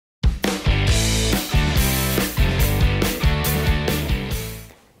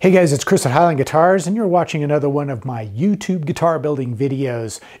Hey guys, it's Chris at Highline Guitars, and you're watching another one of my YouTube guitar building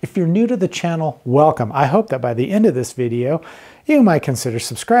videos. If you're new to the channel, welcome. I hope that by the end of this video, you might consider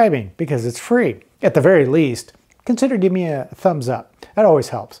subscribing because it's free. At the very least, consider giving me a thumbs up. That always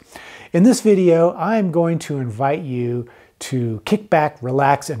helps. In this video, I'm going to invite you to kick back,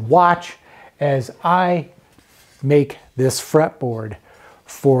 relax, and watch as I make this fretboard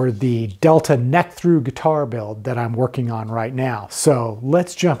for the Delta neck through guitar build that I'm working on right now. So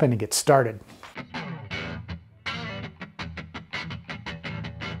let's jump in and get started.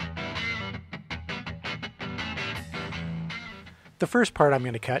 The first part I'm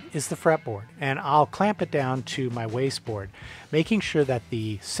going to cut is the fretboard, and I'll clamp it down to my wasteboard, making sure that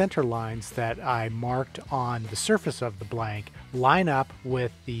the center lines that I marked on the surface of the blank line up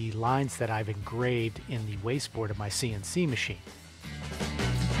with the lines that I've engraved in the wasteboard of my CNC machine.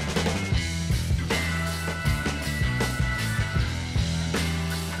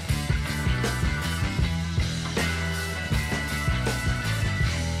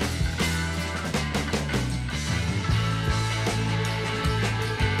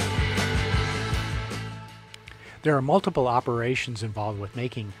 There are multiple operations involved with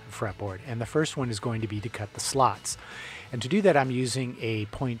making a fretboard, and the first one is going to be to cut the slots. And to do that, I'm using a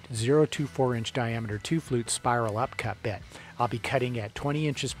 .024 inch diameter 2-flute spiral upcut bit. I'll be cutting at 20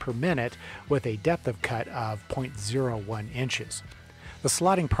 inches per minute with a depth of cut of 0.01 inches. The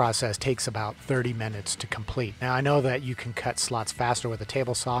slotting process takes about 30 minutes to complete. Now I know that you can cut slots faster with a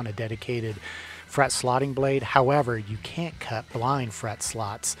table saw and a dedicated fret slotting blade. However, you can't cut blind fret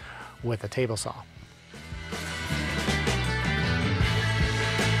slots with a table saw.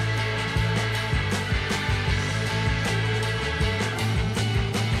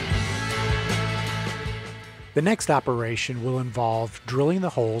 The next operation will involve drilling the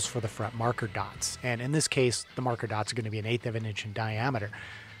holes for the fret marker dots, and in this case the marker dots are going to be 1/8 of an inch in diameter.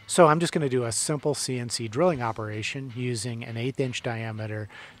 So I'm just going to do a simple CNC drilling operation using an 1/8 inch diameter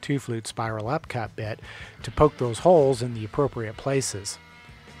 2-flute spiral upcut bit to poke those holes in the appropriate places.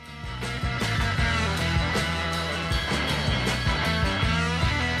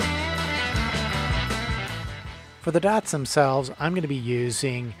 For the dots themselves, I'm going to be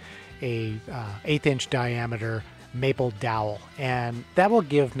using a 1/8 inch diameter maple dowel, and that will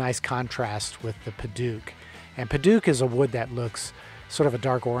give nice contrast with the padauk. And padauk is a wood that looks sort of a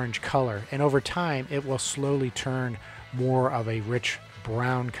dark orange color, and over time it will slowly turn more of a rich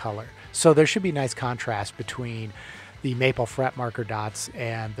brown color. So there should be nice contrast between the maple fret marker dots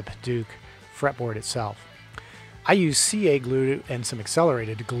and the padauk fretboard itself. I use CA glue and some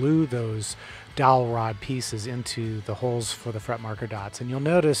accelerated to glue those dowel rod pieces into the holes for the fret marker dots, and you'll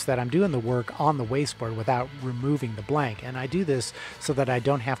notice that I'm doing the work on the wasteboard without removing the blank, and I do this so that I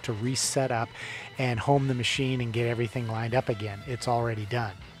don't have to reset up and home the machine and get everything lined up again. It's already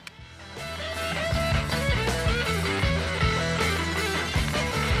done.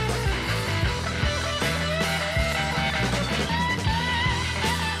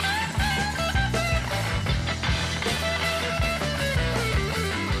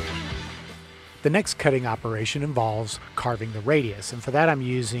 The next cutting operation involves carving the radius, and for that I'm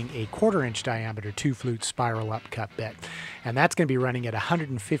using a 1/4 inch diameter 2-flute spiral upcut bit, and that's going to be running at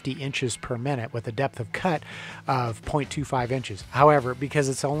 150 inches per minute with a depth of cut of 0.25 inches. However, because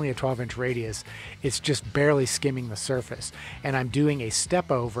it's only a 12-inch radius, it's just barely skimming the surface, and I'm doing a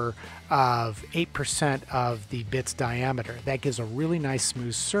step over of 8% of the bit's diameter. That gives a really nice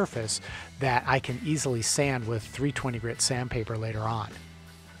smooth surface that I can easily sand with 320 grit sandpaper later on.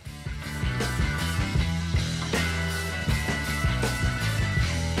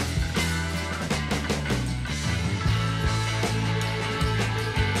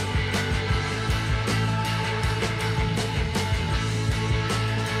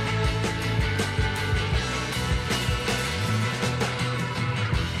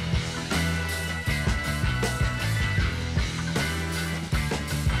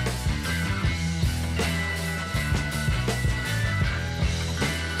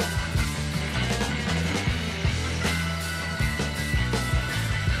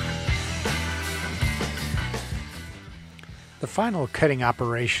 The final cutting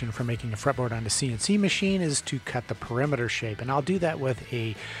operation for making a fretboard on the CNC machine is to cut the perimeter shape, and I'll do that with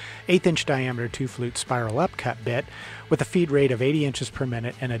a 1/8 inch diameter 2-flute spiral upcut bit with a feed rate of 80 inches per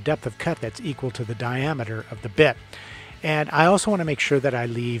minute and a depth of cut that's equal to the diameter of the bit. And I also want to make sure that I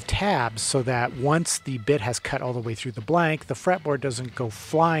leave tabs so that once the bit has cut all the way through the blank, the fretboard doesn't go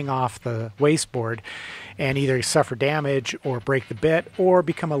flying off the wasteboard and either suffer damage or break the bit or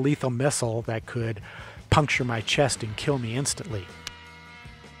become a lethal missile that could puncture my chest and kill me instantly.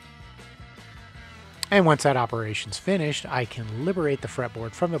 And once that operation's finished, I can liberate the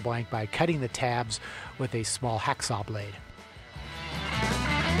fretboard from the blank by cutting the tabs with a small hacksaw blade.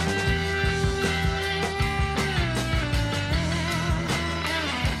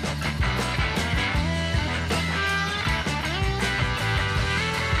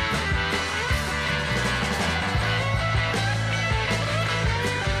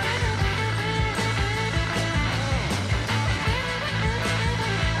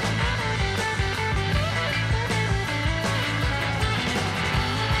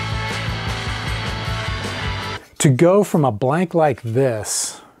 To go from a blank like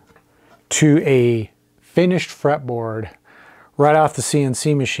this to a finished fretboard right off the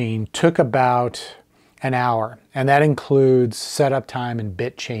CNC machine took about an hour, and that includes setup time and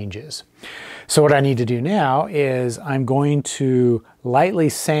bit changes. So what I need to do now is I'm going to lightly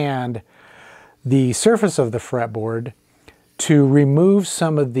sand the surface of the fretboard to remove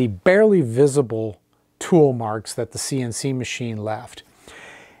some of the barely visible tool marks that the CNC machine left.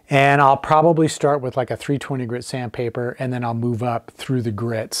 And I'll probably start with like a 320 grit sandpaper, and then I'll move up through the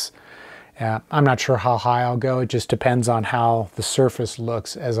grits. I'm not sure how high I'll go. It just depends on how the surface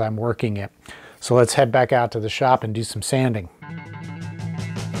looks as I'm working it. So let's head back out to the shop and do some sanding.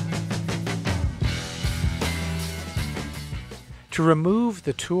 To remove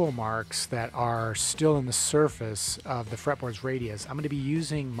the tool marks that are still in the surface of the fretboard's radius, I'm going to be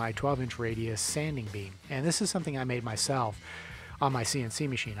using my 12-inch radius sanding beam. And this is something I made myself on my CNC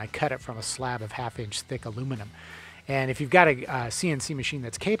machine. I cut it from a slab of 1/2-inch thick aluminum. And if you've got a CNC machine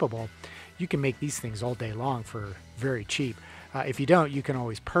that's capable, you can make these things all day long for very cheap. If you don't, you can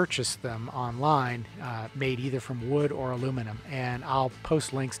always purchase them online, made either from wood or aluminum. And I'll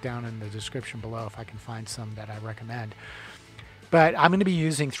post links down in the description below if I can find some that I recommend. But I'm going to be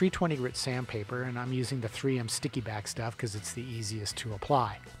using 320 grit sandpaper, and I'm using the 3M sticky back stuff because it's the easiest to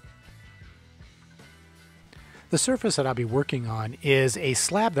apply. The surface that I'll be working on is a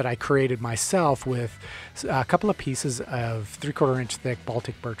slab that I created myself with a couple of pieces of 3/4 inch thick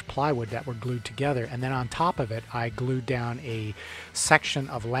Baltic birch plywood that were glued together, and then on top of it I glued down a section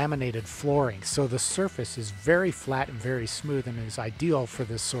of laminated flooring. So the surface is very flat and very smooth and is ideal for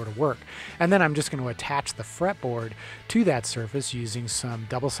this sort of work. And then I'm just going to attach the fretboard to that surface using some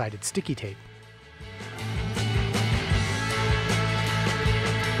double-sided sticky tape.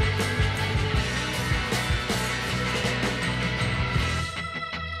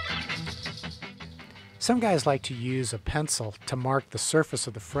 Some guys like to use a pencil to mark the surface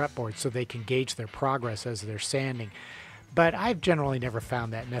of the fretboard so they can gauge their progress as they're sanding. But I've generally never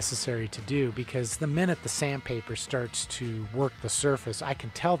found that necessary to do, because the minute the sandpaper starts to work the surface, I can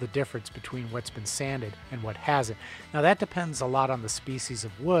tell the difference between what's been sanded and what hasn't. Now that depends a lot on the species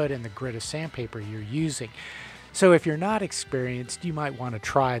of wood and the grit of sandpaper you're using. So if you're not experienced, you might want to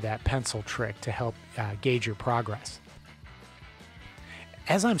try that pencil trick to help gauge your progress.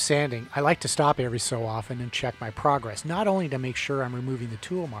 As I'm sanding, I like to stop every so often and check my progress, not only to make sure I'm removing the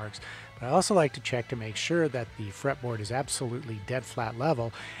tool marks, but I also like to check to make sure that the fretboard is absolutely dead flat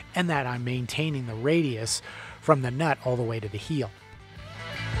level and that I'm maintaining the radius from the nut all the way to the heel.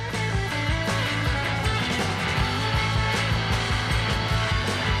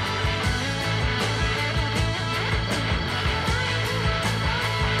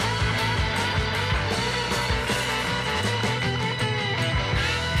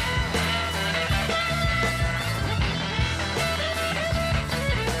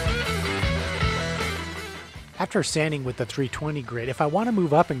 After sanding with the 320 grit, if I want to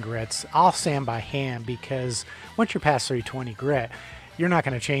move up in grits, I'll sand by hand, because once you're past 320 grit, you're not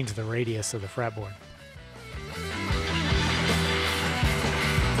going to change the radius of the fretboard.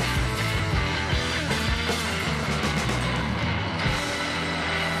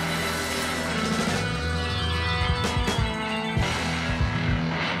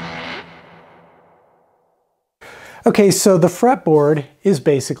 Okay, so the fretboard is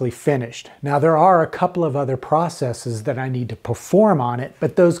basically finished. Now there are a couple of other processes that I need to perform on it,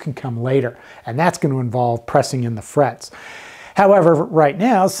 but those can come later, and that's going to involve pressing in the frets. However, right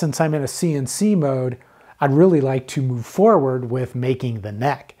now, since I'm in a CNC mode, I'd really like to move forward with making the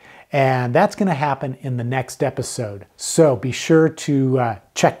neck. And that's going to happen in the next episode. So be sure to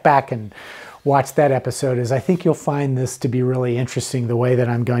check back and watch that episode, as I think you'll find this to be really interesting, the way that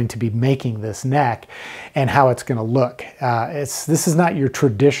I'm going to be making this neck and how it's going to look. This is not your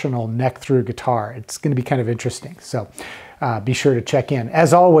traditional neck through guitar. It's going to be kind of interesting. So be sure to check in.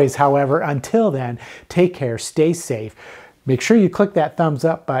 As always, however, until then, take care, stay safe. Make sure you click that thumbs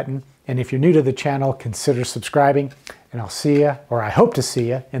up button. And if you're new to the channel, consider subscribing. And I'll see you, or I hope to see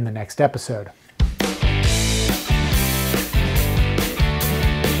you, in the next episode.